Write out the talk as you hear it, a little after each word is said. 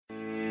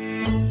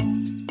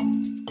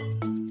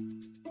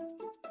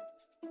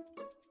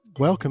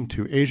Welcome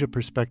to Asia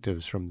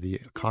Perspectives from the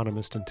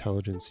Economist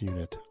Intelligence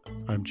Unit.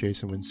 I'm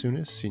Jason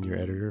Winsunis, Senior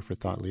Editor for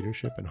Thought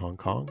Leadership in Hong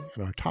Kong,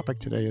 and our topic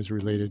today is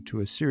related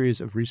to a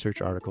series of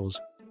research articles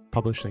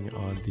publishing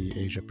on the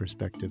Asia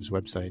Perspectives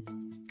website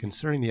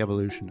concerning the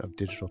evolution of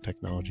digital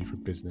technology for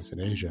business in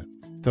Asia.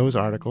 Those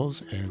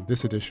articles and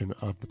this edition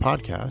of the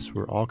podcast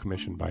were all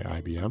commissioned by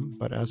IBM,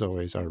 but as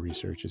always, our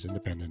research is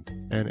independent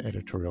and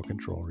editorial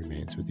control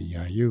remains with the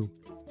EIU.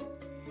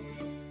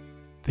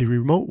 The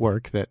remote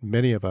work that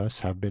many of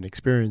us have been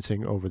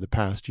experiencing over the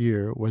past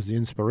year was the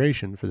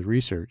inspiration for the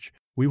research.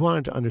 We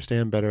wanted to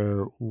understand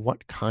better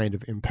what kind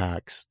of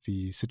impacts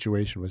the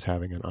situation was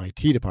having on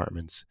IT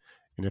departments,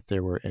 and if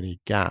there were any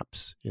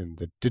gaps in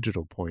the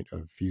digital point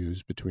of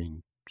views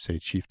between, say,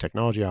 chief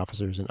technology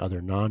officers and other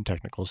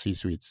non-technical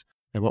C-suites.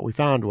 And what we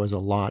found was a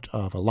lot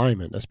of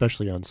alignment,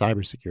 especially on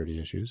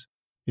cybersecurity issues.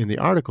 In the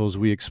articles,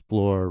 we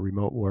explore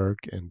remote work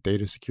and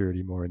data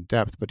security more in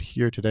depth, but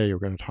here today we're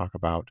going to talk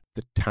about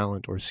the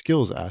talent or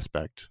skills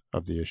aspect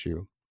of the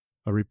issue.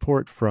 A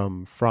report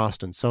from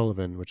Frost &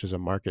 Sullivan, which is a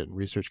market and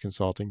research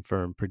consulting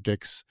firm,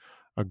 predicts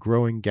a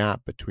growing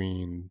gap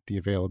between the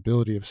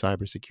availability of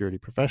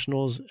cybersecurity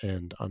professionals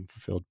and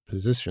unfulfilled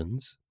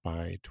positions.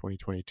 By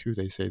 2022,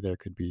 they say there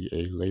could be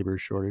a labor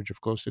shortage of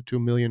close to 2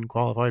 million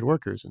qualified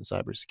workers in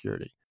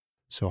cybersecurity.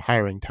 So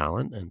hiring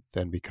talent and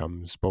then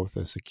becomes both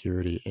a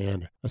security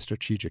and a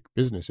strategic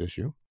business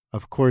issue.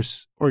 Of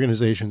course,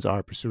 organizations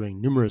are pursuing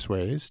numerous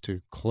ways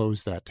to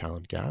close that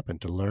talent gap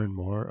and to learn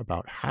more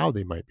about how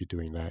they might be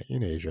doing that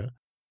in Asia.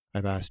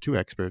 I've asked two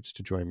experts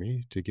to join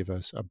me to give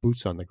us a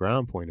boots on the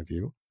ground point of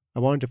view. I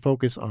wanted to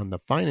focus on the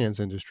finance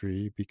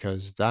industry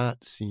because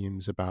that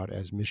seems about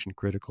as mission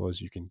critical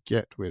as you can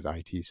get with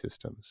IT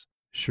systems.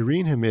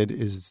 Shireen Hamid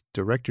is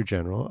Director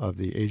General of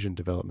the Asian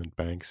Development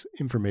Bank's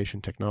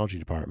Information Technology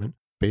Department.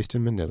 Based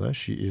in Manila,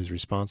 she is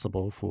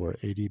responsible for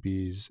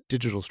ADB's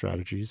digital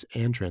strategies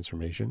and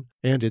transformation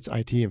and its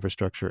IT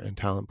infrastructure and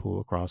talent pool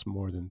across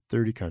more than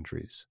 30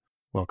 countries.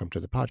 Welcome to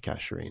the podcast,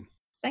 Shireen.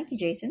 Thank you,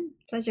 Jason.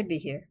 Pleasure to be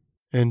here.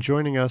 And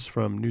joining us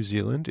from New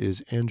Zealand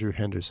is Andrew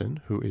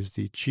Henderson, who is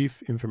the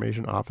Chief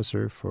Information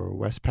Officer for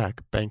Westpac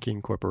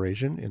Banking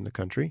Corporation in the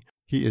country.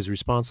 He is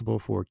responsible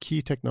for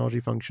key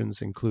technology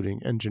functions,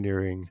 including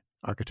engineering,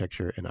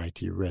 architecture, and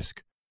IT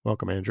risk.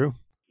 Welcome, Andrew.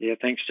 Yeah,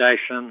 thanks,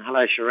 Jason.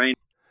 Hello, Shireen.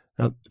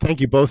 Thank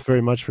you both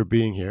very much for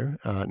being here.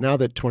 Now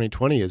that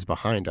 2020 is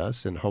behind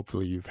us, and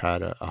hopefully you've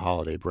had a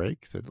holiday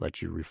break that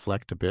lets you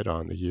reflect a bit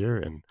on the year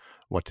and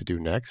what to do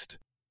next,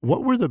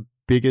 what were the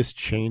biggest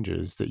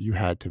changes that you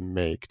had to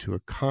make to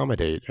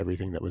accommodate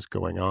everything that was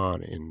going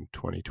on in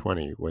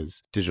 2020?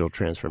 Was digital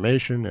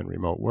transformation and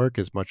remote work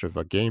as much of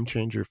a game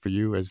changer for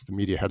you as the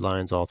media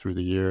headlines all through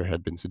the year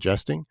had been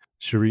suggesting?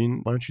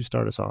 Shireen, why don't you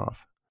start us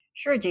off?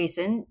 Sure,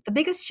 Jason. The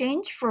biggest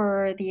change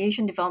for the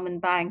Asian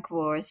Development Bank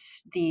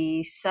was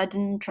the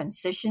sudden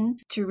transition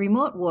to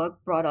remote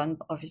work brought on,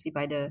 obviously,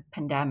 by the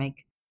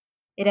pandemic.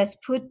 It has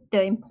put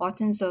the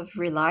importance of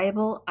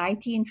reliable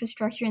IT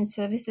infrastructure and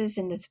services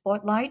in the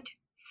spotlight.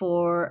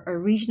 For a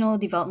regional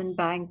development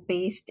bank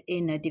based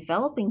in a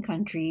developing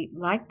country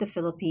like the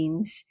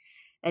Philippines,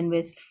 and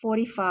with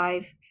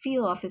 45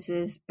 field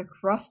offices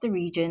across the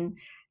region,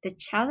 the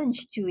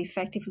challenge to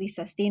effectively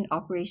sustain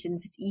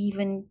operations is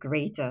even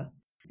greater.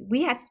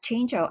 We had to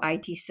change our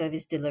IT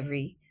service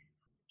delivery.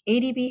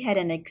 ADB had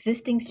an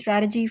existing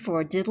strategy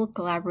for digital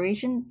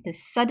collaboration. The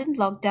sudden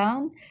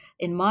lockdown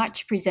in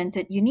March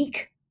presented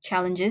unique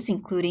challenges,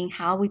 including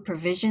how we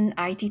provision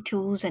IT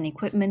tools and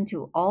equipment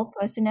to all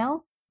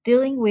personnel,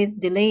 dealing with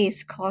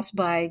delays caused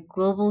by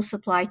global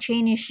supply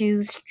chain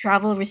issues,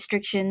 travel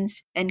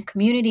restrictions, and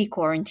community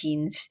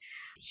quarantines.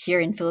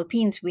 Here in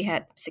Philippines, we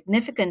had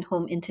significant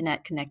home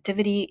internet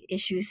connectivity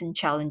issues and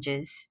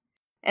challenges.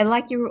 And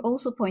like you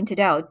also pointed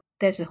out,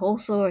 there's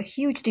also a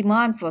huge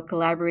demand for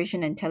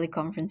collaboration and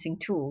teleconferencing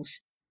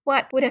tools.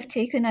 What would have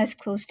taken us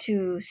close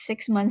to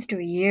 6 months to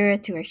a year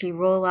to actually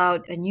roll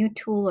out a new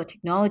tool or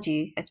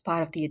technology as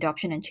part of the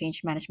Adoption and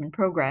Change Management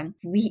Program,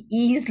 we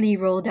easily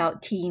rolled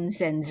out Teams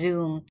and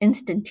Zoom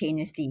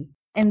instantaneously.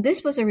 And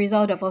this was a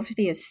result of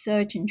obviously a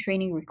surge in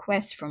training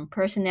requests from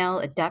personnel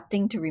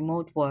adapting to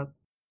remote work.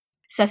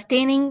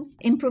 Sustaining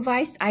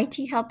improvised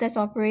IT help desk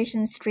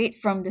operations straight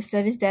from the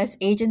service desk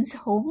agent's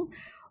home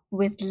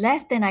with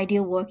less than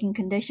ideal working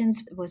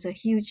conditions was a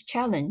huge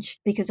challenge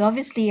because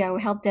obviously our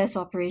help desk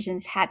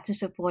operations had to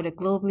support a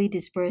globally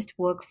dispersed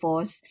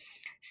workforce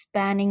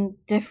spanning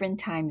different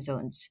time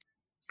zones.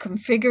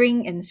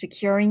 Configuring and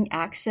securing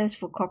access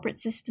for corporate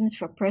systems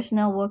for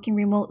personnel working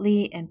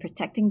remotely and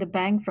protecting the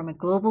bank from a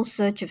global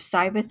surge of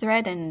cyber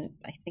threat. And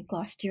I think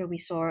last year we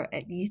saw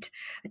at least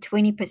a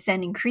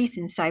 20% increase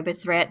in cyber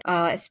threat,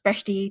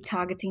 especially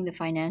targeting the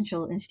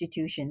financial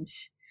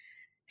institutions.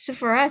 So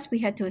for us, we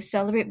had to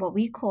accelerate what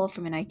we call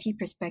from an IT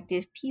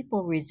perspective,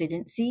 people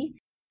resiliency.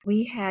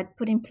 We had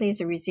put in place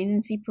a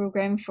resiliency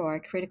program for our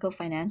critical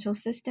financial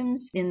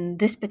systems. In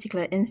this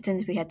particular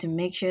instance, we had to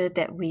make sure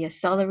that we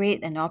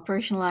accelerate and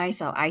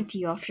operationalize our IT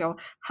offshore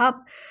hub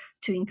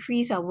to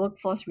increase our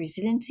workforce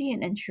resiliency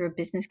and ensure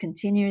business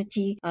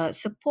continuity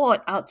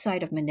support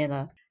outside of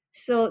Manila.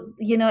 So,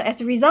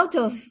 as a result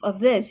of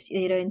this,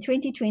 in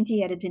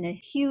 2020, it had been a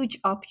huge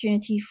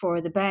opportunity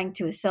for the bank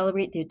to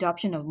accelerate the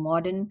adoption of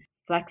modern,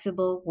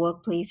 flexible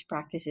workplace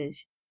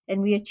practices.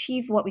 And we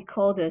achieved what we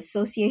call the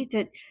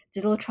Associated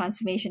Digital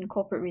Transformation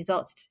Corporate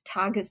Results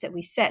targets that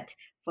we set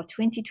for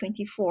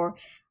 2024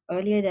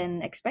 earlier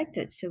than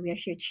expected. So we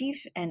actually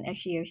achieved and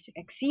actually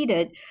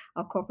exceeded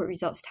our corporate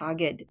results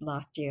target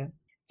last year.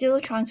 Digital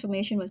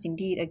transformation was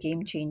indeed a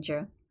game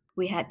changer.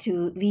 We had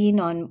to lean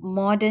on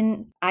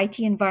modern IT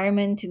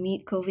environment to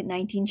meet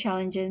COVID-19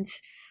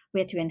 challenges. We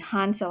had to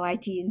enhance our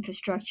IT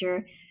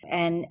infrastructure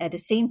and at the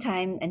same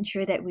time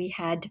ensure that we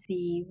had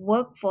the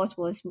workforce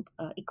was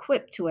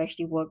equipped to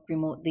actually work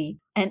remotely.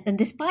 And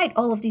despite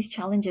all of these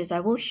challenges,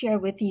 I will share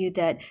with you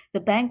that the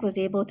bank was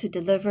able to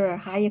deliver a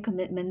higher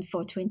commitment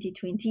for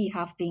 2020,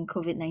 half being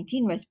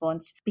COVID-19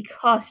 response,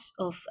 because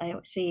of, I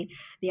would say,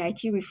 the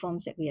IT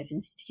reforms that we have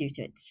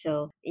instituted.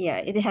 So yeah,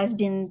 it has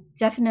been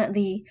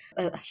definitely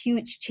a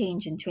huge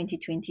change in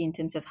 2020 in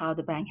terms of how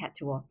the bank had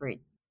to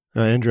operate.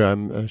 Andrew,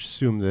 I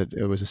assume that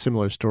it was a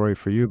similar story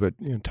for you, but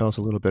tell us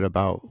a little bit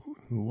about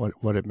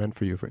what it meant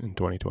for you in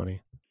 2020.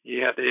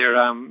 Yeah, they're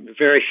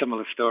very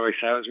similar stories,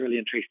 so it was really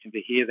interesting to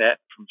hear that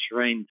from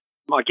Shireen.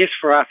 I guess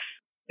for us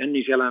in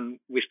New Zealand,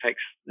 Westpac's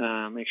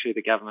actually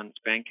the government's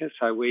banker,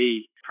 so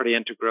we pretty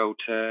integral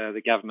to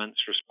the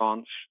government's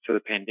response to the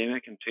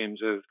pandemic in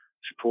terms of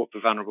support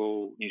for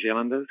vulnerable New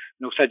Zealanders,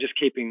 and also just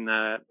keeping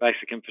the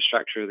basic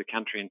infrastructure of the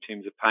country in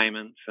terms of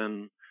payments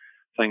and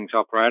things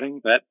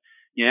operating. But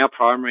our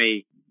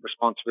primary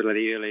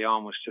responsibility early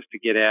on was just to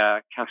get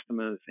our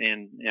customers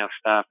and our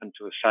staff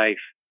into a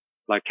safe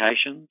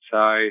location.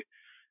 So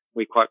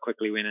we quite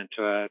quickly went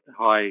into a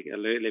high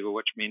alert level,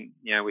 which meant,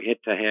 we had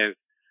to have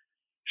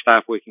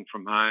staff working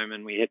from home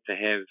and we had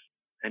to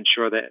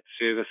ensure that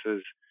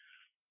services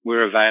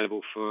were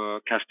available for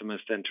customers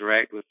to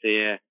interact with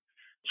their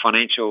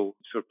financial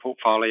sort of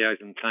portfolios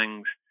and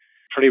things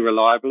pretty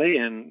reliably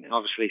and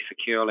obviously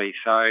securely.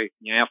 So,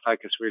 our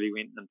focus really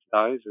went into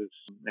those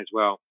as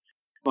well.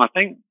 I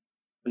think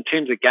in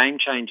terms of game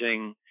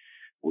changing,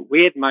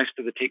 we had most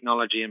of the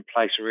technology in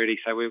place already,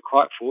 so we were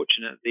quite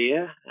fortunate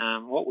there.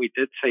 What we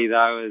did see,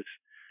 though, is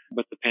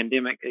with the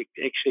pandemic, it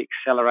actually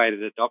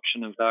accelerated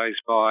adoption of those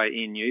by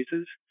end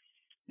users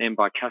and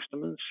by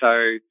customers.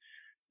 So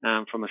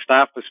from a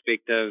staff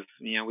perspective,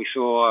 we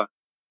saw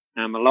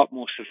a lot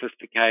more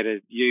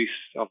sophisticated use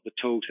of the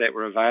tools that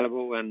were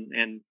available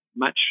and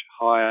much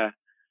higher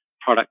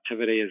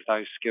productivity as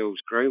those skills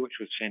grew, which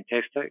was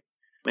fantastic.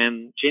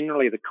 And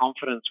generally, the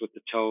confidence with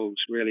the tools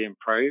really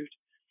improved.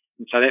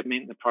 And so that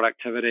meant the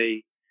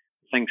productivity,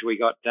 things we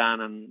got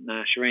done, and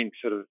Shireen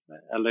sort of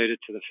alluded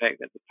to the fact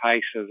that the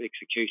pace of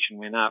execution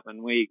went up,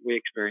 and we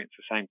experienced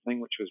the same thing,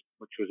 which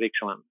was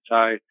excellent.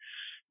 So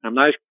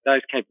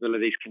those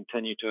capabilities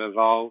continue to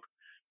evolve.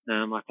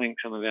 I think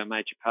some of our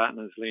major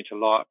partners learnt a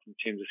lot in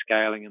terms of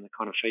scaling and the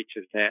kind of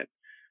features that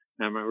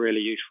are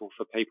really useful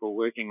for people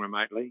working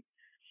remotely.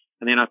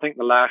 And then I think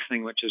the last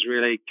thing, which has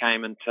really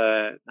came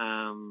into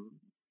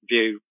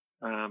view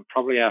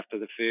probably after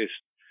the first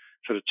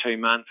sort of 2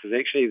 months, is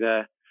actually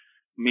the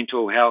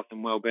mental health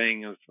and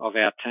well-being of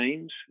our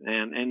teams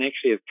and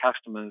actually of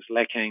customers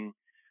lacking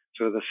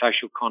sort of the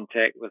social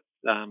contact with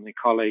their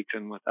colleagues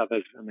and with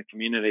others in the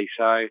community.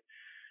 So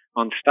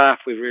on staff,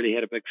 we've really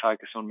had a big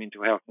focus on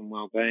mental health and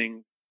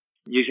well-being,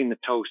 using the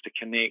tools to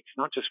connect,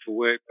 not just for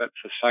work, but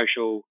for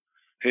social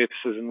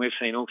purposes. And we've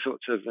seen all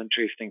sorts of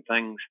interesting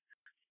things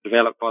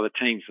developed by the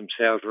teams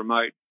themselves,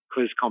 remote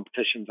quiz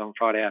competitions on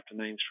Friday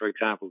afternoons, for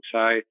example. So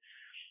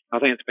I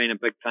think it's been a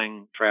big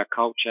thing for our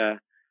culture.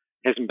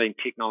 It hasn't been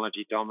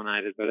technology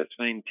dominated, but it's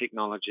been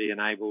technology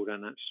enabled,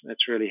 and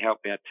it's really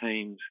helped our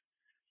teams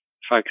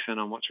focus in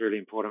on what's really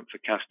important for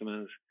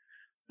customers,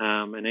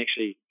 and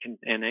actually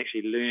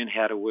learn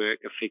how to work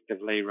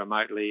effectively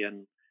remotely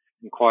and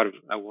in quite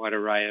a wide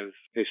array of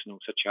personal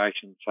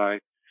situations. So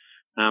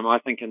I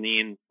think in the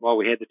end, while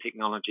we had the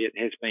technology, it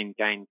has been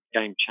game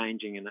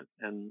changing in it,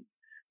 and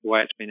the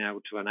way it's been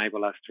able to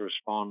enable us to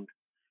respond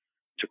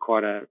to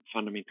quite a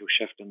fundamental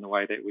shift in the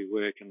way that we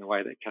work and the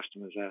way that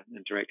customers are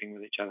interacting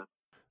with each other.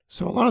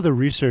 So a lot of the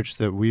research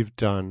that we've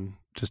done,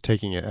 just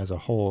taking it as a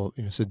whole,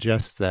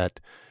 suggests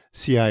that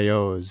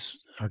CIOs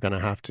are going to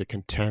have to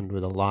contend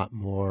with a lot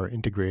more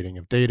integrating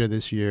of data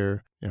this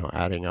year,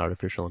 adding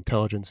artificial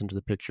intelligence into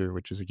the picture,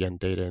 which is, again,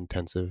 data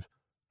intensive.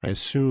 I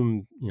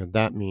assume,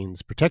 that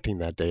means protecting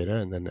that data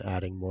and then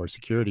adding more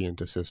security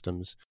into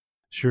systems.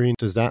 Shireen,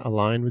 does that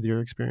align with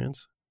your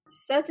experience?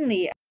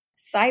 Certainly.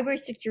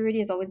 Cybersecurity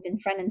has always been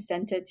front and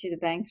center to the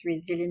bank's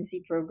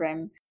resiliency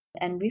program.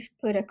 And we've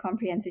put a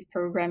comprehensive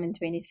program in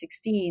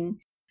 2016,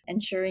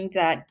 ensuring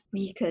that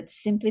we could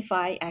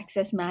simplify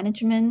access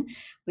management,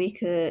 we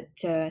could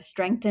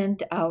strengthen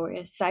our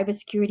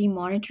cybersecurity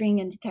monitoring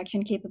and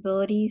detection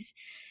capabilities,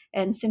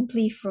 and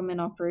simply from an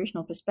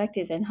operational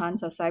perspective,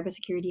 enhance our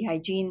cybersecurity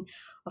hygiene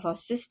of our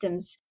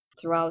systems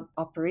throughout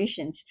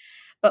operations.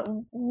 But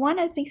one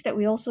of the things that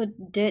we also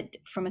did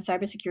from a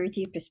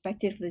cybersecurity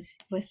perspective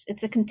was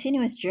it's a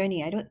continuous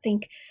journey. I don't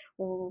think,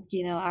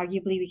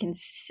 arguably we can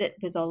sit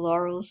with our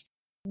laurels.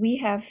 We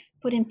have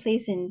put in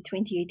place in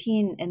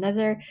 2018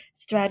 another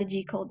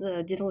strategy called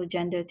the Digital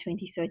Agenda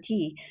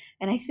 2030.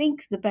 And I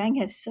think the bank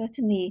has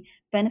certainly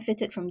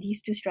benefited from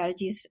these two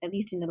strategies, at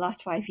least in the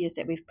last 5 years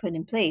that we've put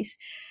in place.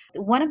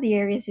 One of the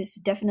areas is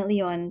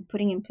definitely on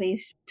putting in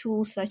place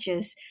tools such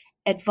as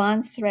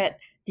advanced threat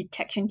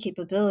detection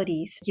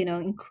capabilities,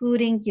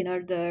 including,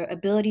 the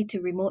ability to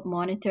remote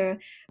monitor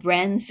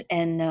brands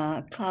and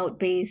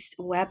cloud-based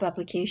web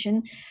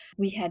application.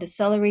 We had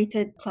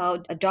accelerated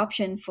cloud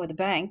adoption for the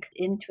bank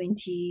in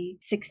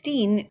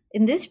 2016.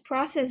 In this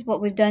process,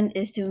 what we've done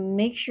is to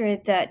make sure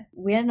that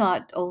we're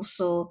not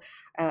also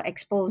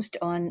exposed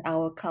on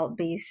our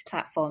cloud-based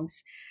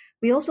platforms.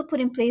 We also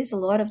put in place a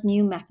lot of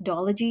new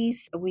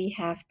methodologies. We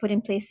have put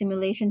in place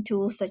simulation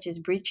tools such as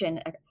breach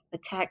and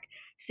attack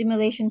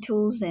simulation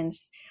tools, and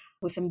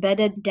we've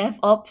embedded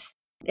DevOps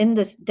in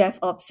the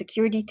DevOps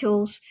security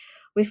tools.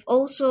 We've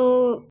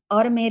also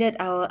automated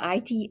our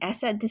IT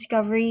asset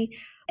discovery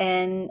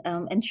and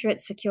ensured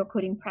secure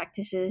coding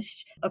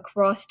practices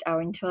across our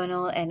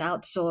internal and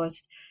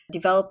outsourced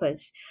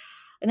developers.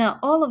 Now,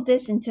 all of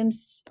this in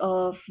terms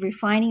of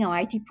refining our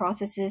IT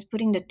processes,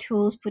 putting the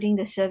tools, putting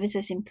the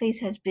services in place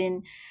has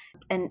been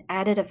an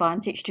added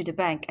advantage to the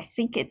bank. I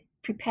think it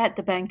prepared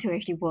the bank to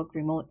actually work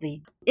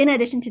remotely. In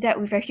addition to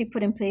that, we've actually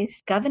put in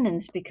place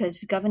governance,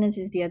 because governance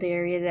is the other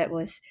area that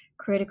was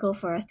critical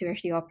for us to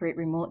actually operate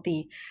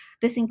remotely.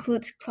 This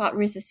includes cloud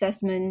risk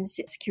assessments,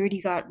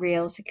 security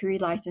guardrails, security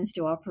license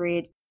to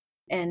operate,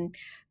 and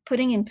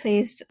putting in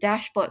place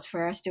dashboards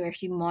for us to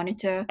actually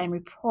monitor and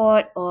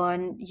report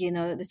on,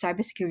 the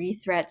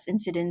cybersecurity threats,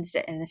 incidents,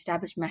 and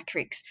establish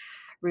metrics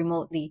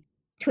remotely.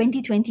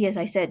 2020, as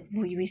I said,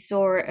 we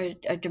saw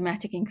a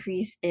dramatic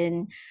increase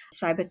in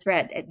cyber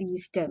threat, at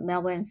least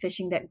malware and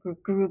phishing that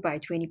grew by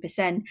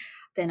 20%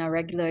 than our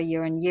regular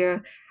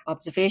year-on-year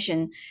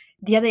observation.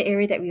 The other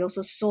area that we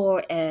also saw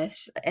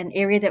as an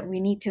area that we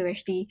need to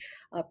actually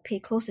pay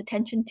close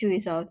attention to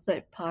is our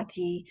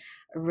third-party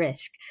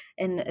risk.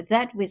 And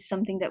that was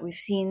something that we've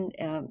seen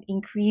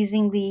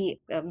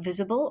increasingly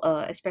visible,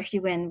 especially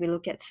when we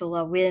look at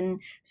SolarWinds,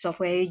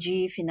 Software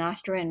AG,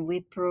 Finastra, and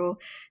Wipro.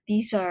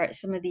 These are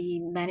some of the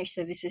managed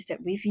services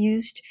that we've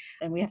used,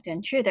 and we have to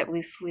ensure that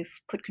we've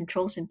put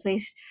controls in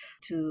place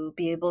to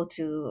be able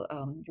to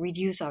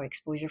reduce our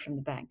exposure from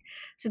the bank.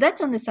 So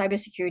that's on the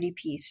cybersecurity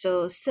piece.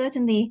 So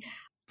certainly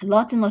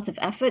lots and lots of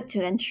effort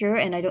to ensure,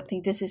 and I don't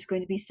think this is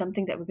going to be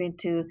something that we're going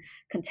to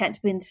content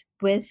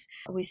with.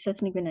 We're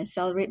certainly going to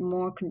accelerate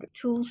more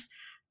tools,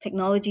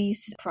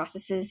 technologies,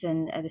 processes,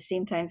 and at the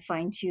same time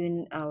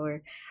fine-tune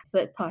our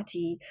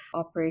third-party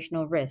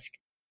operational risk.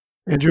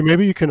 Andrew,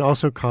 maybe you can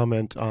also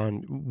comment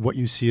on what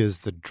you see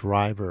as the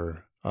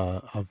driver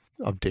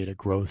of data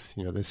growth.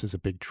 This is a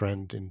big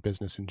trend in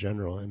business in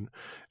general, and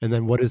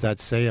then what does that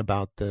say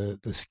about the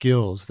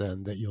skills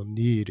then that you'll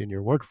need in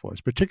your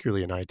workforce,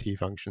 particularly in IT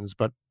functions,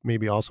 but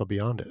maybe also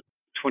beyond it?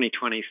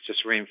 2020's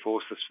just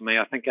reinforced this for me.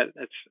 I think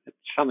it's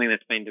something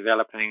that's been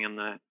developing in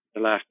the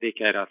last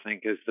decade. I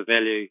think is the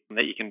value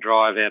that you can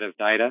drive out of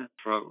data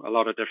for a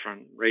lot of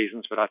different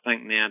reasons, but I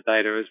think now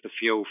data is the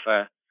fuel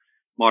for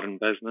modern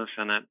business,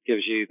 and it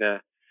gives you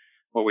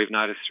what we've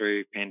noticed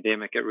through the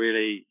pandemic.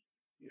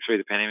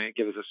 It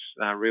gives us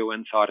real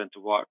insight into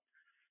what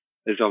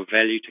is of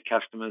value to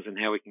customers and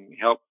how we can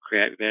help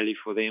create value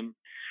for them.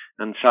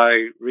 And so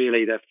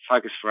really the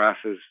focus for us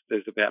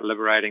is about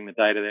liberating the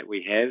data that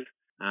we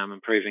have,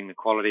 improving the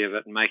quality of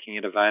it and making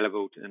it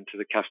available into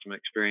the customer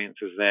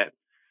experiences that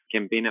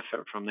can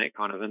benefit from that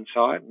kind of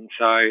insight. And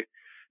so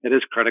it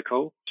is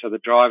critical. So the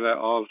driver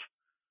of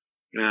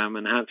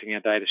enhancing our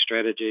data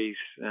strategies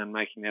and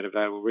making that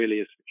available really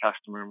is the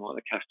customer and what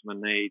the customer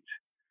needs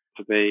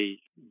to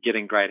be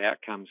getting great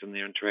outcomes in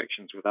their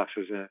interactions with us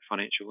as a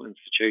financial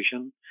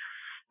institution.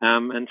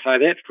 And so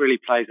that really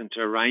plays into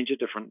a range of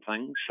different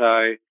things.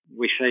 So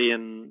we see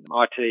in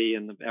IT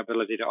and the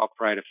ability to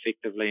operate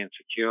effectively and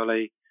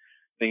securely,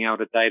 being able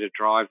to data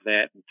drive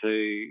that and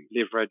to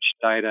leverage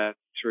data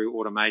through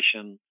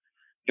automation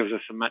gives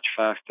us a much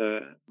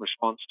faster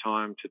response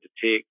time to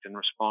detect and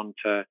respond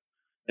to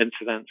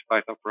incidents,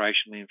 both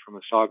operationally and from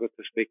a cyber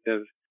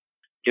perspective.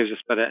 Gives us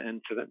better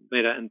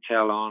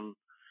intel on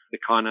the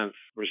kind of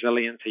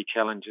resiliency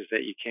challenges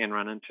that you can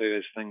run into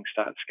as things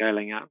start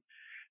scaling up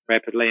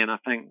rapidly. And I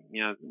think,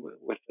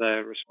 with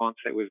the response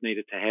that we've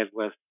needed to have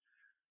with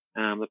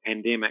the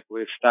pandemic,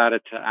 we've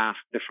started to ask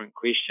different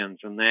questions,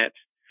 and that,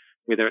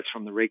 whether it's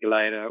from the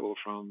regulator or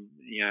from,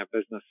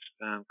 business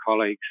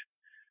colleagues,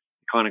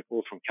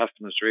 or from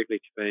customers directly,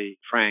 to be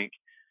frank,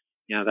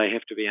 they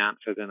have to be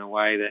answered in a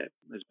way that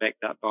is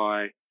backed up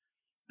by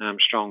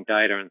strong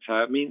data. And so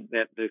it meant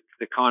that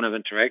the kind of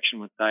interaction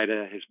with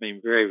data has been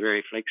very,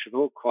 very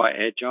flexible, quite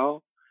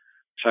agile.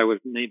 So we've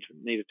needed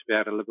to be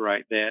able to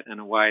liberate that in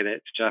a way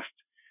that's just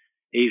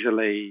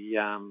easily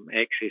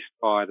accessed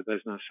by the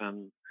business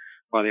and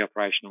by the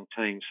operational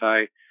team.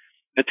 So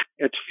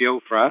it's fuel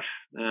for us,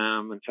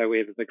 and so we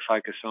have a big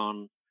focus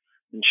on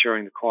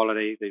ensuring the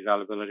quality, the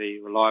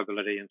availability,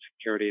 reliability, and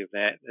security of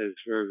that is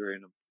very, very,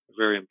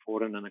 very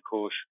important. And of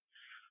course,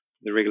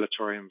 the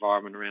regulatory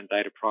environment around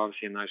data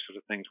privacy and those sort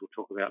of things we'll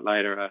talk about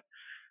later are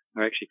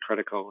actually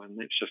critical,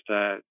 and it's just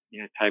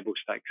table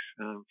stakes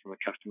from a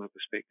customer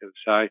perspective.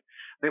 So I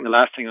think the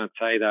last thing I'd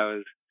say though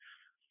is,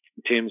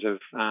 in terms of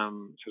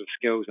sort of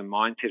skills and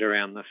mindset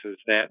around this, is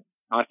that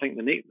I think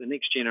the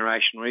next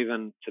generation, or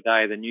even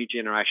today, the new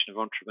generation of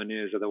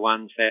entrepreneurs are the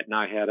ones that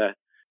know how to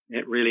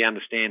really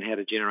understand how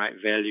to generate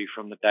value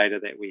from the data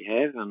that we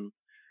have. And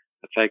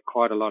I'd say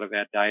quite a lot of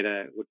our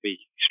data would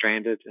be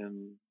stranded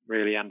and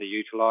really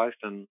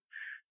underutilized. And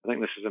I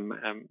think this is a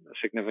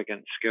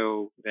significant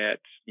skill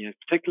that,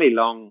 particularly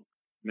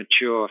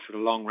mature, sort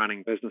of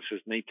long-running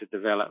businesses need to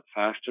develop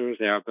faster, is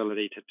our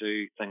ability to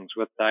do things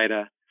with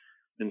data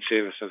in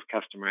service of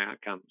customer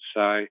outcomes.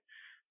 So,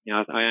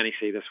 I only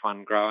see this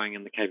one growing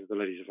and the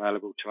capabilities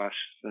available to us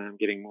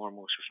getting more and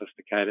more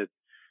sophisticated,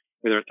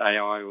 whether it's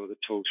AI or the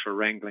tools for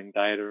wrangling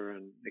data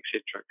and et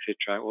cetera.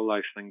 All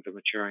those things are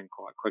maturing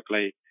quite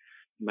quickly,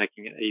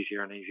 making it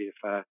easier and easier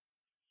for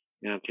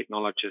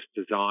technologists,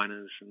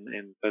 designers,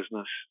 and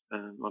business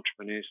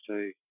entrepreneurs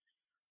to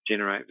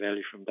generate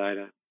value from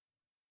data.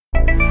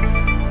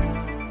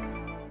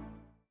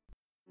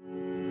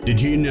 Did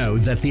you know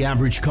that the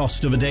average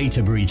cost of a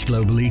data breach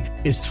globally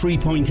is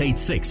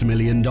 $3.86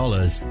 million,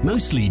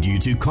 mostly due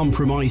to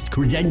compromised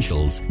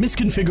credentials,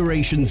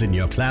 misconfigurations in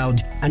your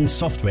cloud, and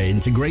software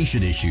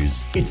integration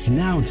issues? It's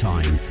now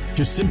time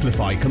to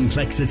simplify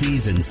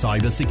complexities in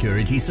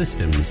cybersecurity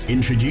systems,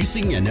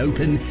 introducing an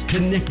open,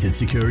 connected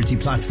security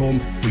platform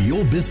for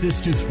your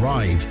business to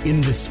thrive in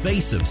the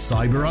space of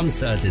cyber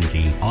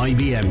uncertainty.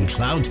 IBM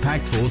Cloud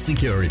Pak for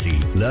Security.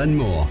 Learn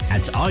more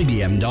at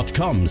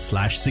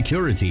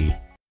ibm.com/security.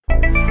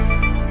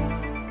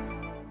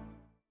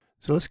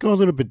 So let's go a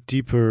little bit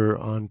deeper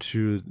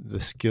onto the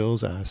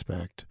skills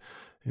aspect.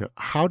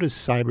 How does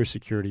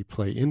cybersecurity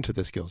play into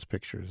the skills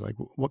pictures? Like,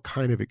 what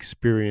kind of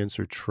experience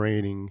or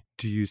training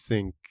do you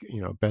think,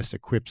 best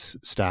equips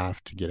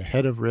staff to get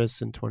ahead of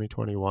risks in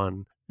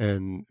 2021?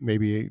 And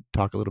maybe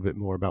talk a little bit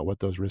more about what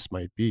those risks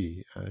might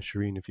be.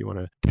 Shireen, if you want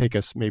to take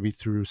us maybe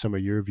through some of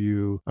your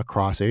view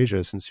across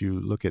Asia, since you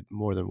look at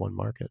more than one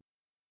market.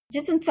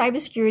 Just in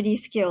cybersecurity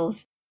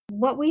skills,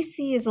 what we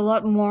see is a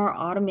lot more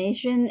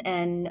automation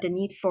and the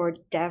need for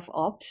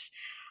DevOps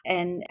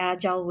and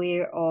agile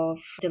way of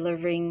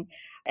delivering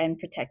and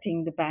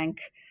protecting the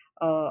bank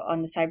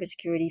on the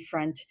cybersecurity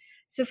front.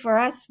 So for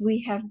us,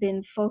 we have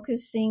been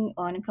focusing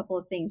on a couple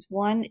of things.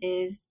 One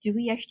is, can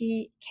we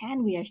actually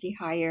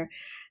hire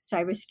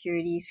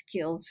cybersecurity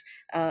skills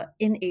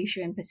in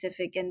Asia and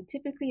Pacific? And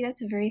typically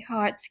that's a very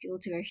hard skill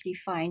to actually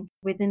find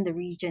within the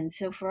region.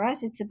 So for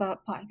us, it's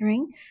about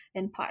partnering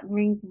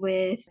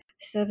with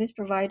service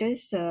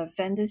providers,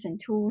 vendors and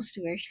tools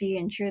to actually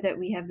ensure that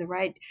we have the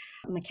right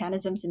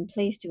mechanisms in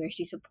place to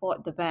actually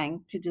support the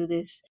bank to do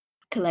this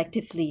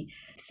collectively.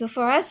 So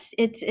for us,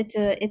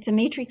 it's a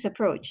matrix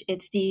approach.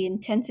 It's the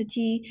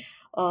intensity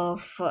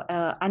of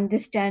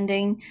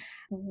understanding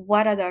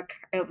what are the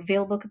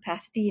available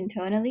capacity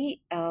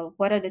internally,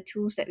 what are the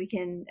tools that we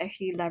can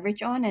actually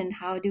leverage on, and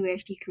how do we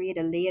actually create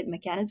a layered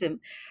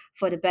mechanism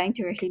for the bank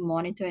to actually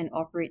monitor and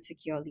operate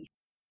securely.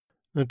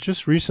 Now,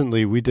 just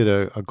recently, we did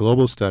a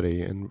global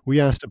study, and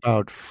we asked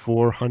about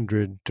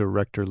 400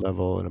 director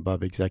level and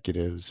above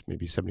executives,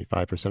 maybe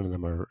 75% of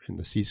them are in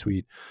the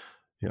C-suite,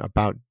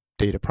 about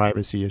data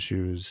privacy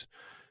issues.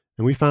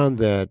 And we found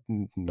that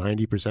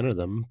 90% of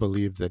them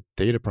believe that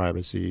data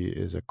privacy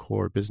is a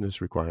core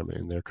business requirement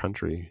in their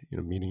country,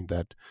 meaning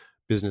that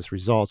business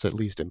results, at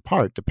least in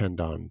part,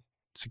 depend on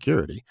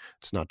security.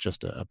 It's not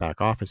just a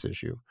back office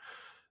issue.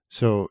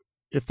 So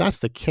if that's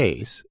the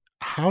case,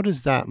 how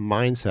does that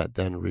mindset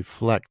then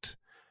reflect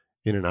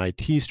in an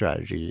IT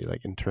strategy,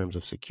 like in terms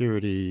of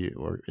security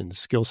or in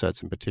skill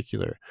sets in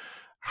particular?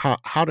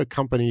 How do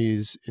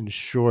companies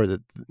ensure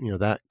that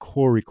that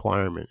core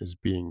requirement is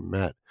being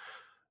met?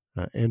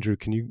 Andrew,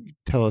 can you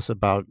tell us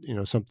about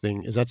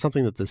something? Is that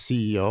something that the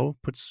CEO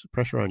puts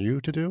pressure on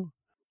you to do?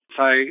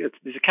 So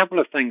there's a couple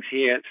of things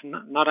here. It's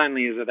not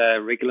only is it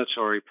a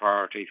regulatory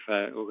priority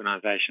for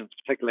organisations,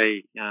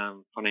 particularly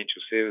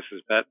financial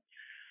services, but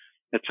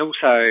it's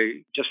also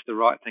just the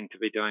right thing to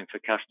be doing for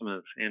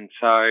customers. And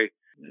so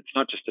it's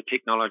not just a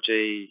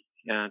technology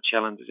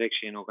challenge, it's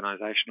actually an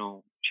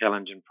organisational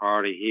challenge and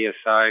priority here.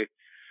 So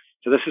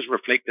this is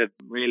reflected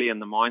really in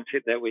the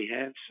mindset that we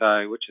have,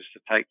 which is to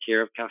take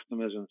care of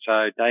customers. And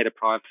so data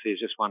privacy is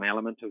just one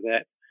element of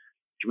that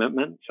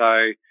commitment.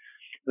 So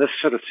this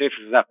sort of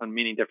surfaces up in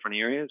many different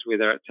areas,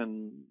 whether it's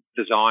in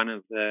design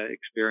of the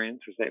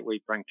experiences that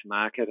we bring to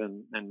market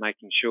and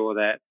making sure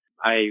that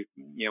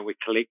we're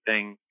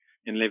collecting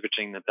and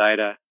leveraging the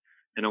data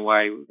in a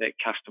way that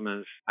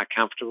customers are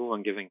comfortable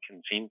and giving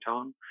consent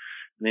on.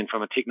 And then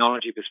from a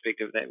technology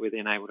perspective, that we're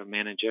then able to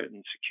manage it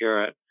and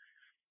secure it,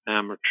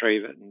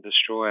 retrieve it and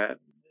destroy it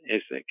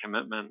as that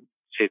commitment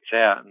sets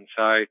out. And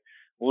so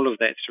all of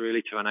that's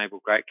really to enable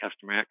great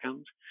customer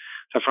outcomes.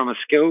 So from a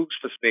skills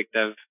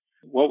perspective,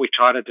 what we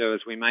try to do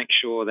is we make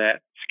sure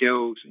that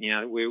skills,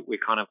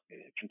 we're kind of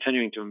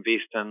continuing to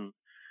invest in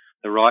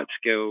the right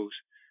skills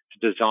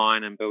to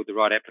design and build the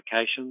right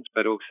applications,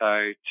 but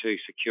also to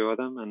secure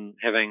them, and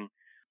having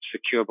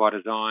secure by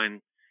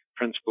design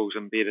principles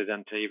embedded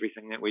into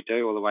everything that we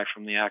do, all the way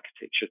from the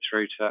architecture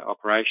through to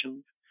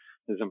operations,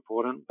 is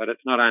important. But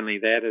it's not only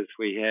that, as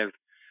we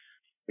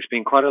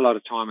spend quite a lot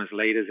of time as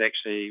leaders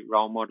actually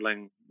role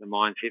modelling the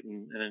mindset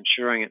and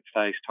ensuring it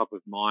stays top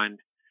of mind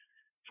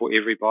for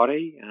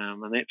everybody.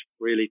 And that's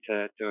really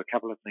to do a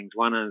couple of things.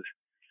 One is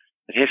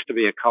it has to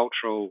be a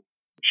cultural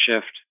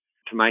shift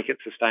to make it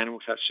sustainable.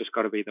 So it's just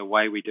got to be the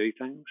way we do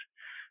things.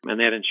 And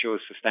that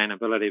ensures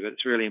sustainability. But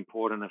it's really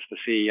important if the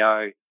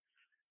CEO,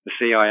 the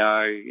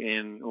CIO,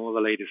 and all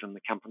the leaders in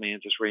the company are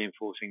just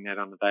reinforcing that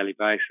on a daily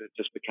basis. It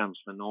just becomes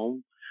the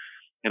norm.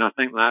 And I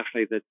think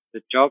lastly, that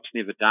the job's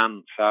never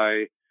done.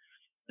 So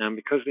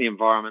because the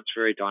environment's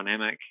very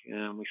dynamic,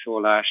 we saw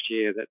last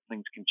year that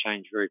things can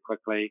change very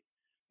quickly.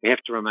 We have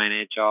to remain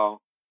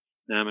agile,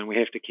 and we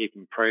have to keep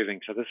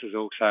improving. So this is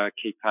also a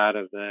key part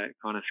of the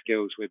kind of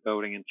skills we're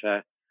building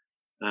into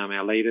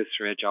our leaders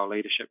through agile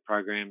leadership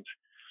programs,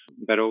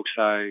 but also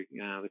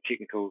the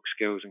technical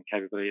skills and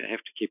capability that have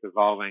to keep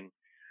evolving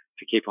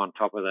to keep on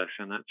top of this.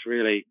 And it's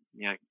really,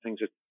 things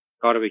have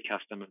got to be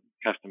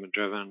customer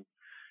driven.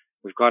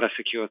 We've got to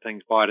secure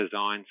things by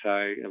design,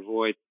 so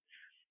avoid,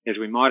 as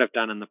we might have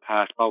done in the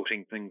past,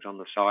 bolting things on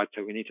the side.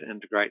 So we need to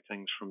integrate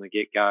things from the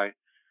get-go.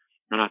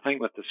 And I think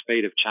with the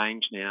speed of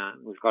change now,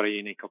 we've got a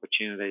unique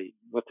opportunity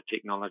with the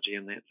technology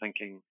and that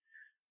thinking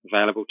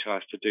available to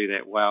us to do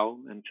that well,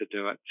 and to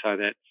do it so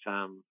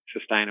that's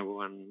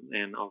sustainable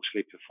and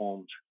obviously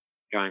performs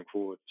going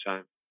forward.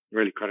 So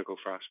really critical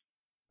for us.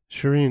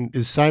 Shireen,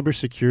 is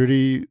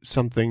cybersecurity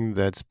something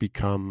that's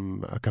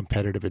become a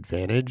competitive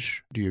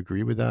advantage? Do you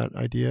agree with that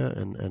idea?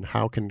 And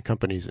how can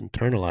companies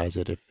internalize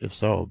it, if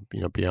so,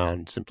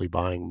 beyond simply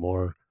buying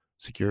more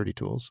security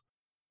tools?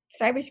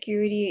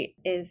 Cybersecurity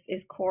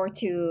is core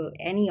to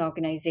any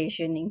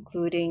organization,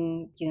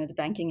 including, the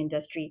banking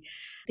industry.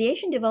 The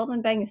Asian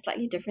Development Bank is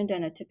slightly different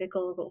than a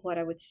typical, what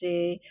I would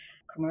say,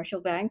 commercial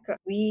bank.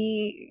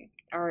 We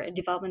are a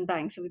development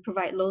bank, so we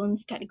provide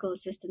loans, technical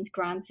assistance,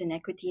 grants, and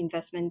equity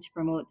investment to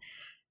promote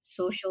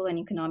social and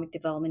economic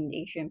development in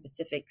Asia and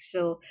Pacific.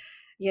 So,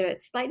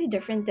 it's slightly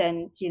different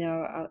than,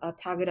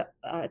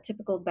 a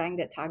typical bank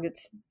that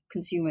targets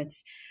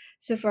consumers.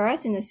 So for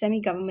us in the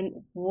semi-government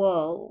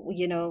world,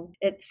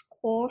 it's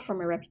core from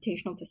a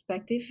reputational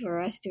perspective for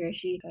us to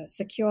actually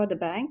secure the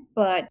bank,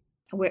 but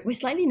we're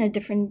slightly in a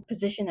different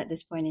position at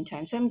this point in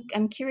time. So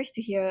I'm curious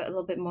to hear a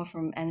little bit more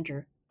from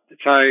Andrew.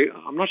 So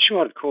I'm not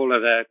sure I'd call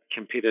it a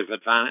competitive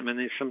advantage. I mean,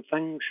 there's some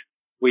things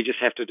we just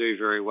have to do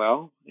very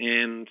well,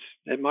 and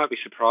it might be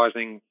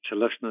surprising to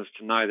listeners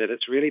to know that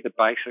it's really the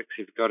basics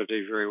you've got to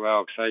do very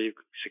well. So you're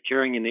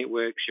securing your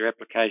networks, your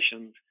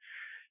applications,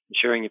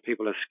 ensuring your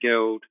people are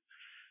skilled.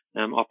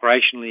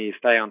 Operationally, you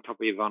stay on top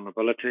of your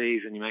vulnerabilities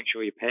and you make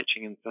sure you're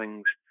patching in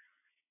things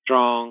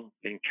strong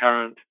and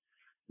current,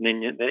 and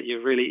then that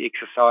you're really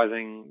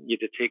exercising your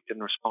detect and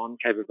respond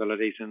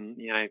capabilities. And,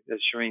 as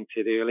Shireen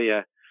said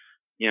earlier,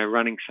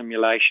 running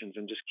simulations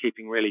and just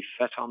keeping really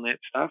fit on that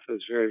stuff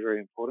is very, very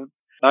important.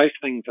 Those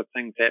things are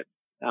things that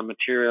are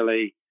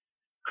materially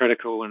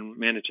critical in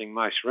managing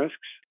most risks,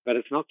 but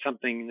it's not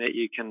something that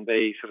you can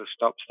be sort of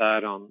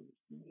stop-start on.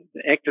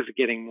 The actors are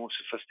getting more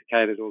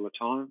sophisticated all the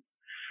time.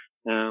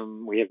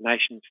 We have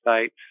nation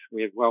states,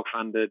 we have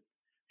well-funded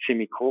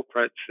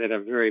semi-corporates that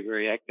are very,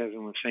 very active,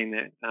 and we've seen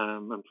that,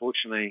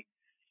 unfortunately,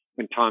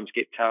 when times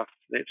get tough,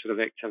 that sort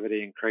of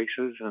activity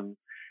increases. And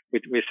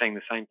we're seeing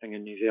the same thing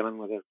in New Zealand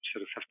with a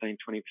sort of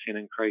 15-20%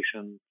 increase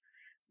in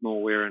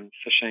malware and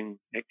phishing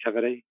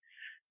activity.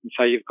 And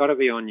so you've got to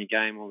be on your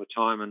game all the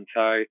time. And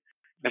so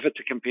if it's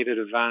a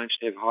competitive advantage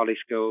to have highly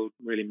skilled,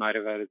 really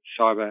motivated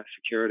cyber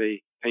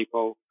security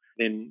people,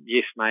 then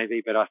yes,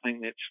 maybe. But I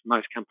think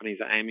most companies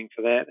are aiming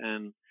for that.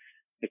 And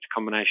it's a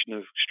combination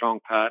of strong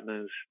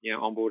partners,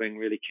 onboarding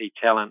really key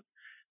talent,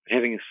 but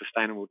having a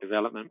sustainable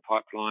development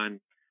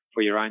pipeline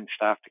for your own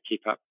staff to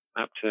keep up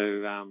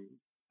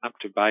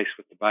to base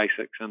with the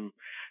basics. And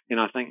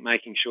I think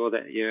making sure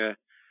that you're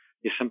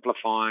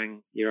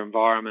simplifying your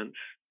environments,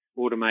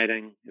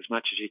 automating as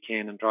much as you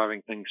can, and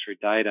driving things through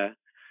data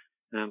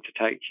to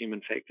take human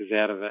factors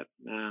out of it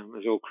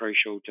is all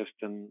crucial, just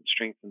in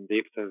strength and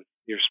depth of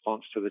your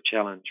response to the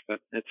challenge. But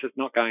it's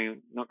not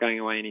going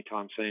away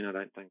anytime soon, I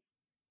don't think.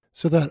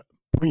 So that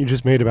point you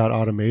just made about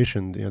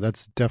automation,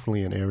 that's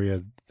definitely an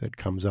area that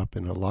comes up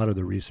in a lot of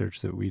the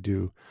research that we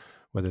do,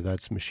 whether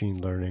that's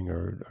machine learning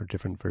or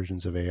different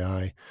versions of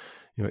AI.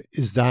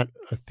 Is that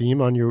a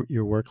theme on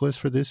your work list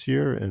for this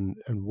year? And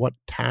what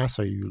tasks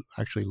are you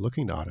actually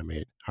looking to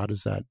automate? How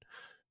does that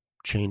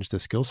change the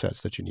skill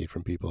sets that you need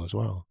from people as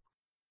well?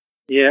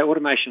 Yeah,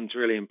 automation is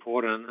really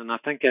important, and I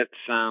think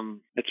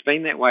it's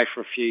been that way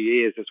for a few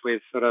years as we've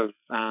sort of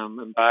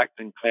embarked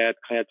in cloud.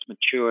 Cloud's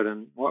matured,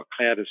 and what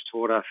cloud has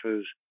taught us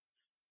is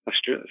a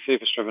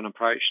service-driven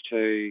approach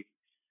to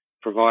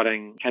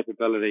providing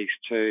capabilities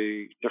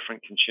to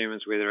different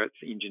consumers, whether it's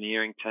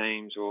engineering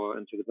teams or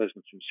into the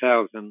business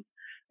themselves. And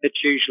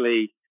it's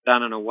usually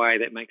done in a way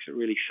that makes it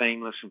really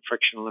seamless and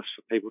frictionless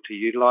for people to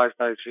utilize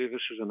those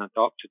services and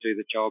adopt to do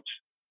the jobs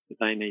that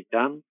they need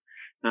done.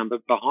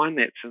 But behind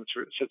that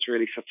sits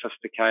really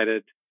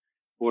sophisticated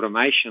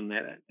automation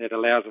that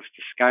allows us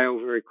to scale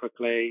very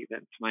quickly, that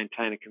to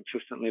maintain a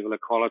consistent level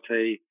of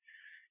quality,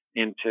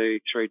 and to,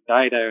 through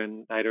data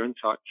and data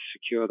insights,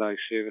 secure those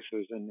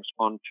services and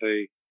respond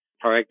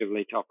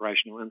proactively to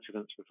operational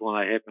incidents before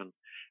they happen.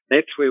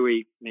 That's where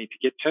we need to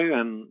get to,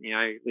 and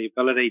the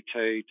ability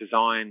to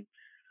design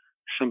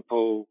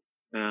simple,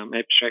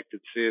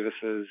 abstracted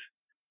services,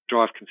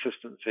 drive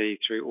consistency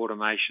through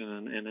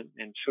automation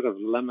and sort of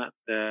limit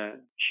the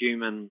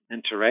human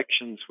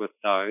interactions with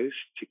those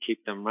to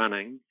keep them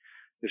running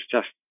is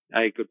just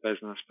a good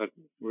business, but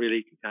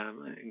really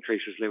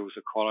increases levels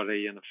of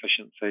quality and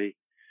efficiency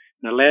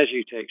and allows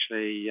you to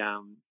actually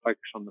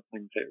focus on the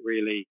things that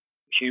really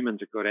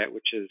humans are good at,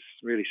 which is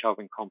really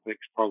solving complex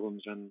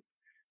problems and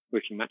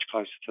working much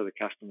closer to the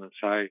customer.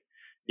 So,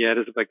 yeah, it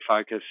is a big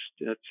focus.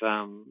 It's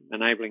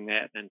enabling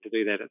that, and to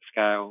do that at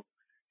scale,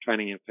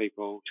 training of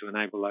people to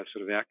enable those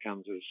sort of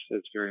outcomes is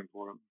very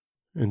important.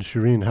 And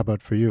Shireen, how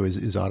about for you?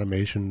 Is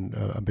automation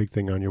a big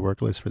thing on your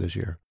work list for this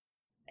year?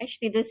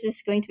 Actually, this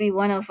is going to be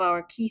one of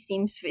our key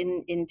themes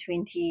in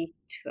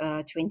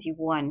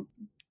 2021.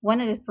 One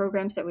of the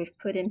programs that we've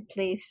put in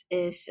place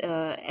is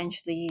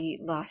actually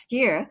last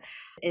year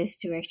is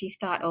to actually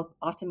start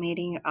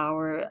automating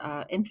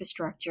our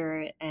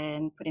infrastructure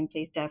and put in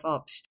place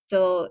DevOps.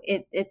 So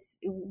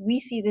we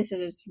see this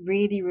as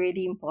really,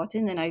 really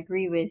important. And I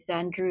agree with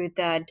Andrew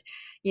that,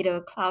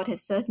 cloud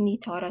has certainly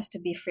taught us to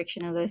be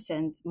frictionless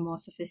and more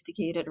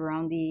sophisticated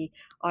around the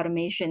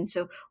automation.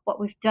 So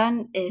what we've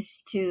done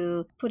is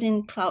to put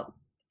in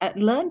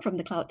learn from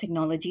the cloud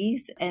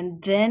technologies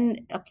and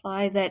then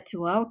apply that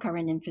to our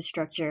current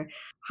infrastructure,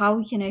 how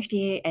we can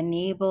actually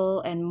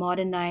enable and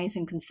modernize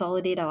and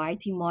consolidate our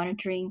IT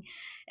monitoring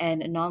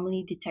and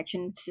anomaly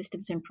detection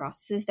systems and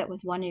processes. That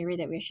was one area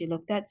that we actually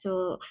looked at.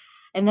 So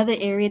another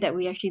area that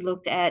we actually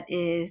looked at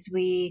is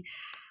we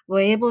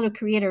were able to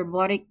create a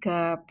robotic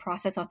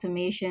process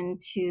automation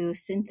to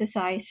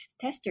synthesize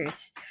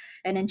testers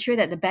and ensure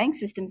that the bank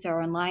systems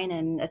are online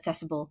and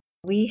accessible.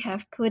 We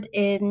have put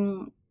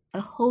in a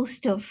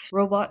host of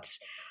robots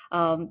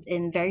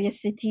in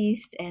various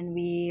cities, and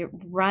we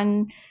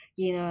run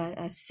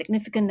a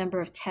significant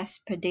number of tests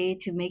per day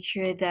to make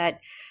sure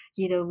that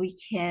we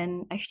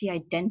can actually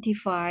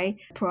identify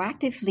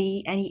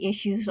proactively any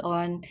issues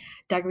on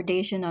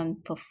degradation on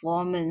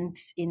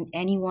performance in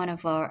any one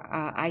of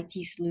our IT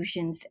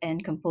solutions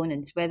and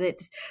components, whether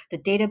it's the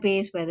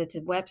database, whether it's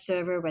a web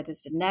server, whether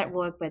it's a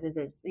network, whether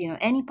it's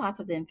any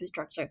parts of the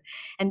infrastructure.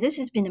 And this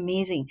has been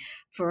amazing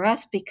for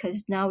us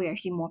because now we're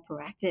actually more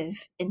proactive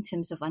in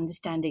terms of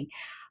understanding.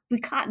 We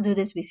can't do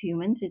this with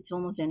humans. It's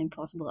almost an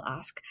impossible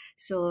ask.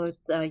 So,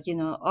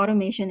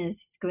 automation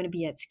is going to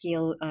be at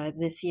scale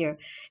this year.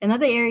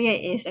 Another area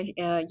is,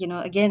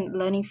 again,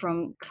 learning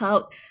from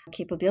cloud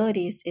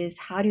capabilities is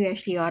how do you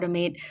actually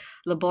automate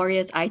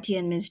laborious IT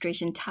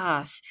administration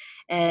tasks,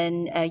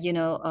 and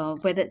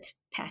whether it's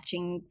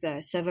patching,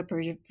 server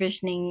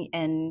provisioning,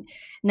 and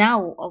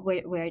now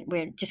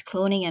we're just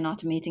cloning and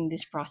automating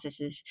these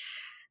processes.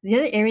 The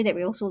other area that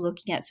we're also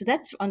looking at, so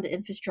that's on the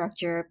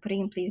infrastructure, putting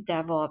in place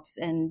DevOps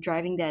and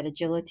driving that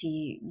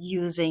agility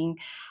using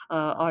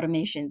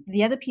automation.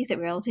 The other piece that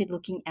we're also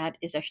looking at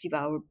is actually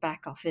our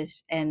back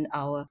office and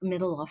our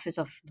middle office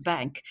of the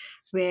bank.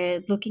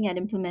 We're looking at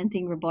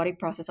implementing robotic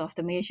process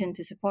automation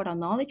to support our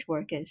knowledge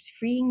workers,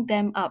 freeing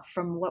them up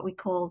from what we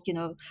call,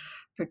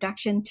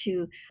 production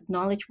to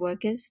knowledge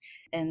workers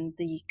and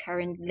the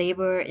current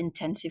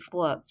labor-intensive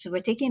work. So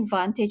we're taking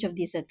advantage of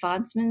these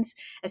advancements,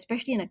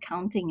 especially in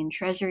accounting and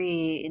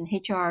treasury, in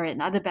HR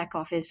and other back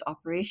office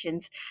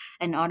operations,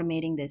 and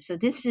automating this. So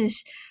this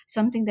is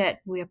something that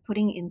we are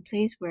putting in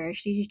place. We're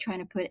actually trying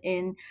to put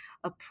in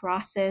a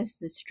process,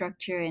 the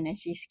structure, and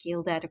actually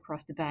scale that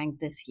across the bank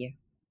this year.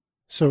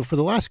 So for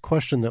the last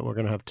question that we're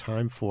going to have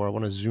time for, I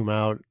want to zoom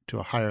out to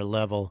a higher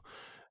level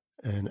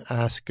and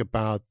ask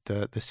about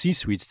the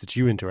C-suites that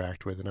you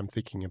interact with. And I'm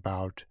thinking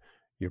about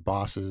your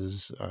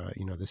bosses,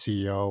 the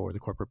CEO or the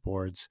corporate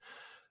boards.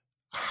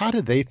 How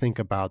do they think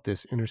about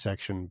this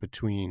intersection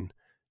between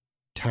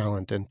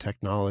talent and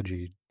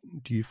technology?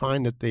 Do you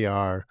find that they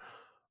are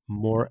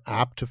more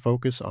apt to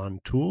focus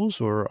on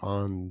tools or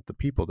on the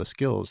people, the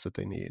skills that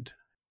they need?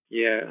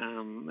 Yeah,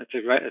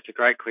 it's a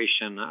great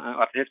question.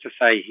 I'd have to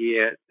say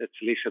here it's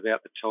less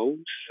about the tools.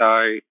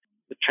 So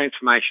the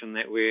transformation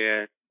that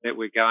we're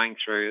going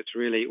through, it's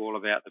really all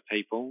about the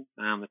people.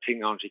 The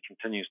technology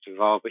continues to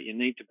evolve, but you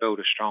need to build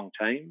a strong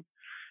team,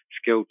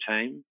 skilled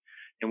team.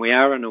 And we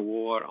are in a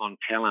war on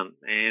talent.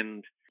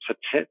 And so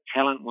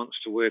talent wants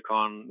to work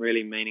on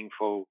really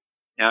meaningful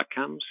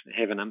outcomes,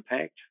 have an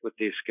impact with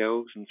their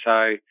skills. And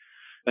so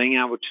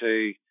being able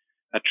to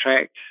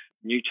attract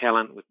new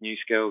talent with new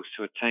skills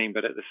to a team,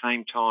 but at the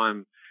same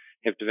time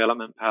have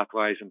development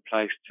pathways in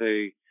place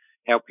to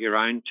help your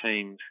own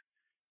teams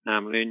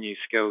learn new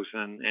skills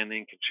and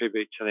then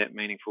contribute to that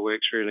meaningful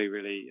work is really,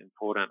 really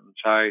important. And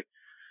so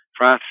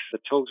for us, the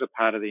tools are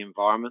part of the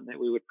environment that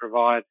we would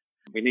provide.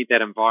 We need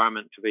that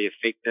environment to be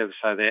effective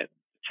so that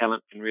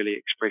talent can really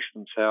express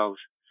themselves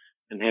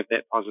and have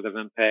that positive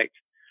impact.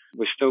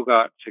 We've still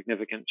got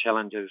significant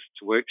challenges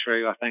to work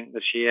through, I think,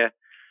 this year.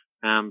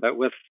 But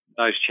with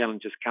those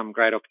challenges come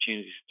great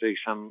opportunities to do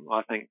some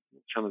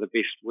of the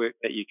best work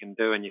that you can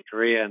do in your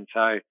career. And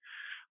so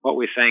what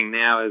we're seeing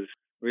now is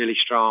really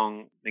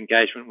strong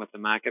engagement with the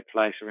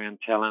marketplace around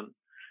talent.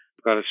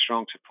 We've got a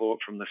strong support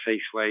from the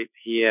C-suite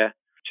here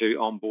to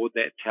onboard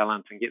that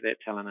talent and get that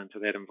talent into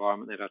that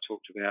environment that I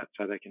talked about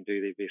so they can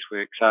do their best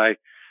work. So,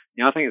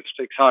 I think it's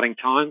exciting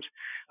times.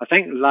 I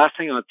think the last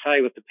thing I'd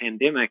say with the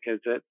pandemic is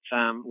that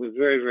we're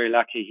very, very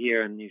lucky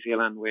here in New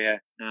Zealand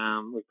where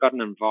we've got an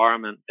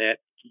environment that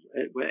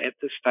at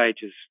this stage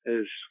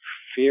is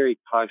very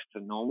close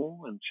to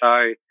normal. And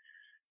so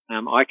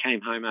I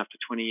came home after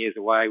 20 years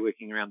away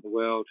working around the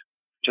world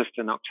just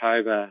in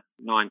October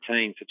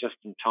 19, so just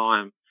in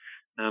time.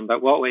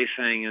 But what we're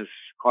seeing is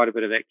quite a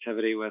bit of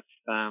activity with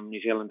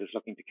New Zealanders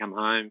looking to come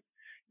home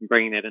and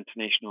bringing that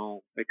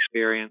international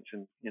experience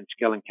and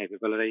skill and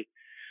capability.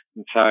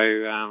 And so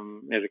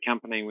as a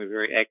company, we're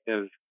very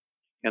active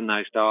in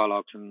those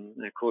dialogues. And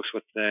of course,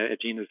 with the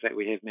agendas that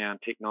we have now in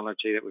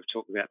technology that we've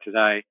talked about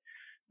today,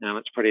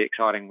 it's pretty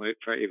exciting work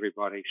for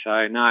everybody.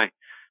 So no,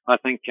 I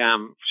think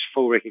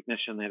full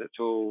recognition that it's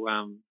all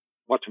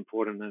what's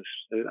important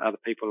is other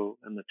people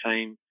in the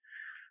team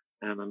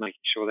and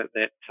making sure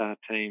that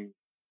team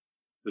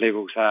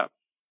levels up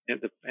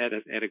at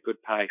a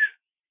good pace.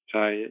 So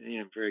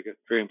very good,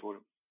 very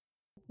important.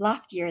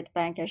 Last year, the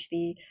bank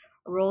actually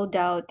rolled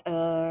out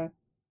a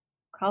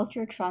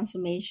culture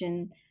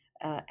transformation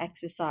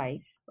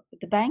exercise.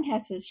 The bank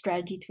has a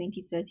strategy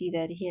 2030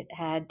 that it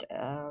had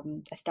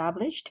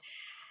established.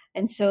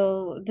 And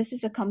so this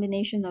is a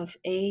combination of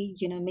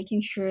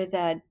making sure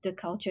that the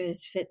culture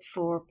is fit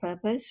for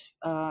purpose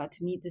to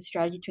meet the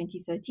strategy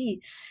 2030.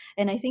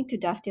 And I think to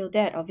dovetail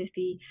that,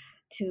 obviously,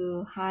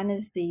 to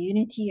harness the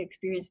unity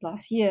experience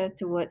last year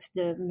towards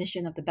the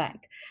mission of the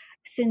bank.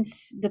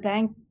 Since the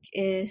bank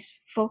is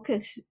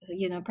focused,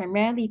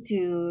 primarily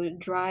to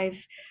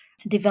drive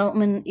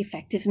development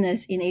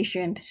effectiveness in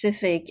Asia and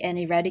Pacific and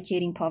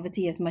eradicating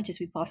poverty as much as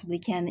we possibly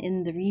can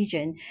in the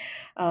region,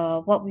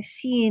 what we've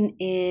seen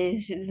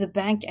is the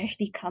bank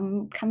actually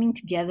coming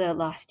together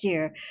last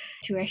year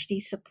to actually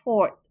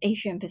support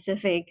Asia and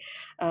Pacific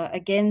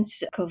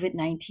against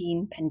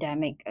COVID-19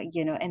 pandemic,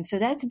 and so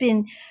that's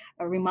been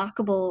a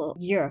remarkable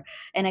year.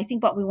 And I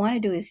think what we want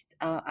to do is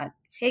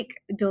take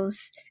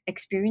those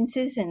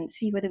experiences and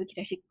see whether we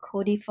can actually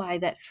codify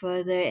that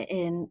further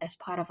in as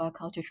part of our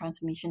culture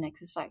transformation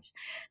exercise.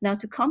 Now,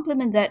 to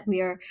complement that,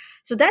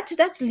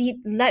 that's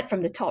led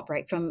from the top,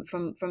 right,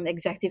 from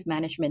executive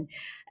management.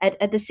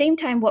 At the same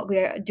time, what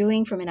we're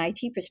doing from an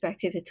IT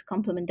perspective is to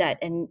complement that.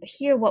 And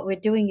here, what we're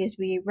doing is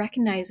we're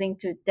recognizing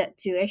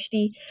to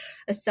actually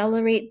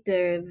accelerate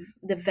the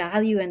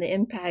value and the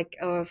impact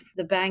of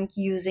the bank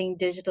using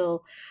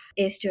digital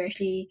is to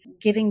actually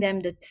giving them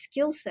the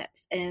skill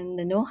sets and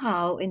the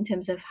know-how in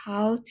terms of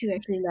how to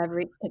actually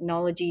leverage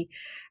technology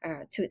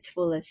to its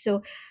fullest.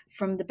 So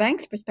from the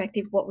bank's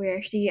perspective, what we're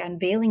actually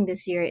unveiling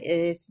this year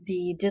is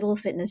the Digital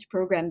Fitness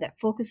program that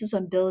focuses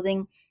on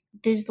building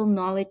digital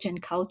knowledge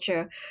and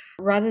culture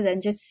rather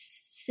than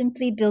just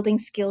simply building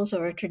skills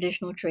or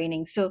traditional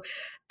training. So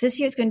this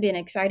year is going to be an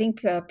exciting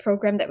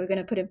program that we're going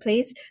to put in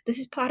place. This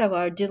is part of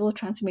our digital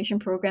transformation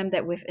program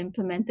that we've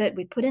implemented.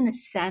 We put in a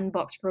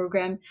sandbox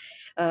program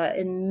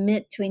in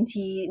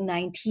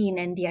mid-2019.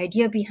 And the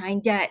idea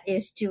behind that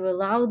is to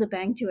allow the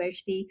bank to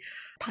actually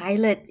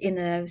pilot in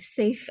a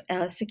safe,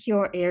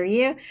 secure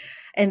area.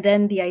 And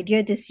then the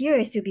idea this year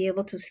is to be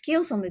able to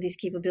scale some of these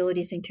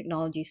capabilities in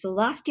technology. So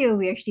last year,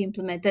 we actually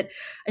implemented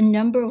a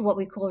number of what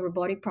we call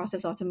robotic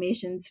process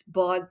automations,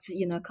 bots,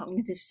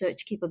 cognitive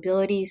search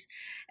capabilities,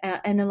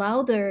 and allow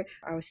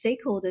our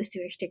stakeholders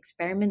to actually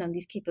experiment on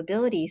these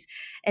capabilities.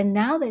 And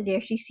now that they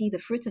actually see the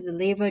fruits of the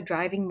labor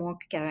driving more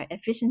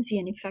efficiency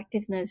and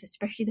effectiveness,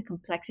 especially the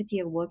complexity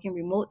of working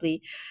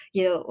remotely,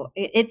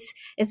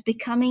 it's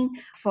becoming,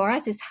 for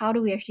us, is how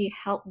do we actually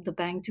help the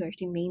bank to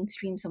actually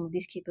mainstream some of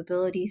these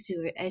capabilities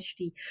to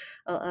actually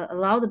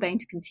allow the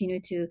bank to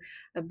continue to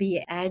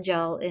be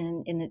agile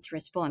in its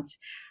response.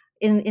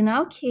 In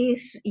our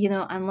case,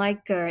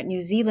 unlike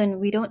New Zealand,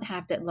 we don't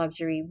have that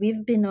luxury.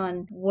 We've been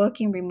on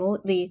working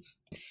remotely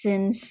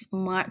since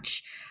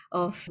March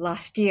of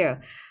last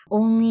year.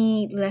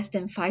 Only less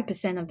than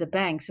 5% of the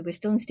bank. So we're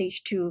still in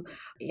stage 2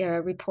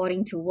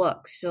 reporting to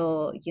work.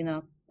 So,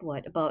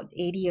 about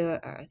 80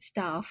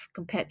 staff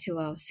compared to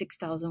our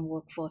 6,000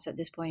 workforce at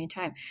this point in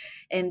time.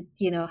 And,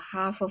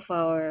 half of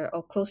our,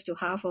 or close to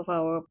half of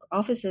our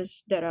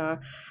offices that are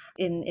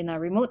in our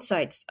remote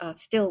sites are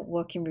still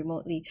working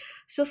remotely.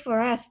 So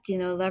for us,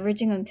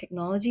 leveraging on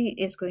technology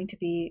is going to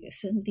be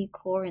certainly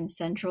core and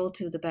central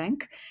to the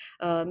bank,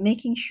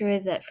 making sure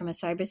that from a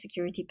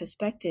cybersecurity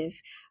perspective,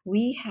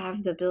 we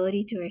have the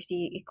ability to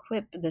actually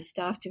equip the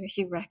staff to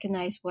actually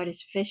recognize what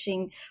is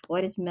phishing,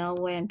 what is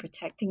malware, and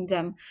protecting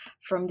them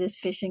from this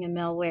phishing and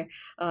malware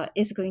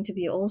is going to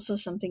be also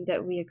something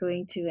that we are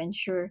going to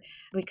ensure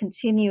we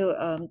continue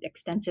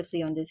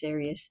extensively on these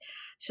areas.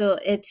 So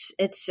it's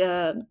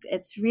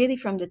really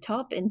from the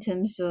top in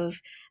terms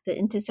of the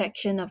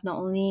intersection of not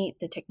only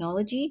the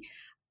technology.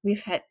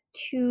 We've had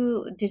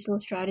 2 digital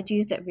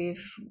strategies that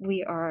we've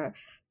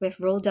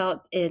rolled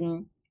out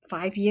in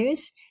 5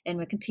 years, and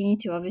we're continuing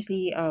to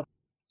obviously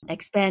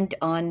expand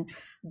on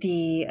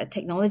the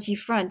technology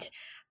front.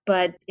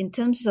 But in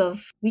terms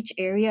of which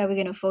area are we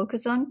going to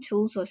focus on,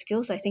 tools or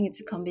skills, I think it's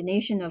a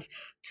combination of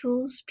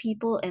tools,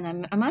 people,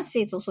 and I must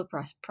say it's also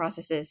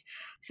processes.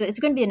 So it's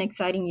going to be an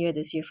exciting year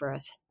this year for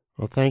us.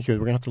 Well, thank you.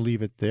 We're going to have to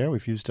leave it there.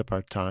 We've used up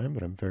our time,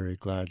 but I'm very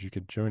glad you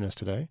could join us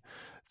today.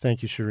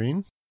 Thank you,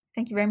 Shireen.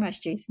 Thank you very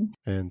much, Jason.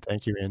 And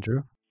thank you,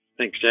 Andrew.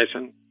 Thanks,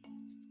 Jason.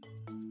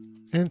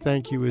 And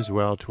thank you as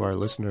well to our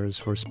listeners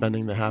for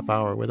spending the half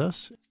hour with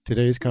us.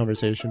 Today's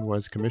conversation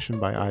was commissioned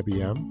by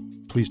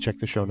IBM. Please check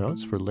the show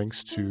notes for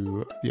links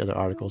to the other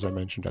articles I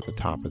mentioned at the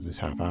top of this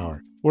half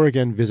hour. Or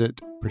again, visit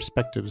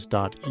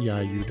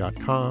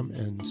perspectives.eiu.com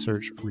and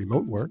search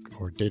remote work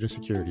or data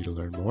security to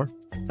learn more.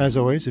 As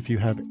always, if you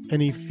have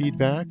any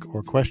feedback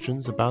or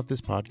questions about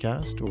this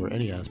podcast or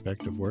any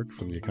aspect of work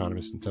from the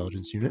Economist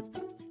Intelligence Unit,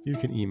 you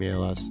can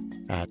email us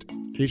at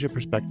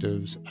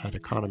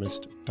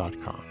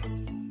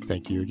asiaperspectives@economist.com.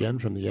 Thank you again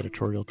from the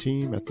editorial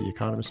team at the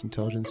Economist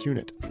Intelligence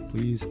Unit.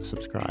 Please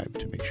subscribe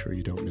to make sure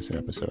you don't miss an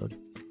episode.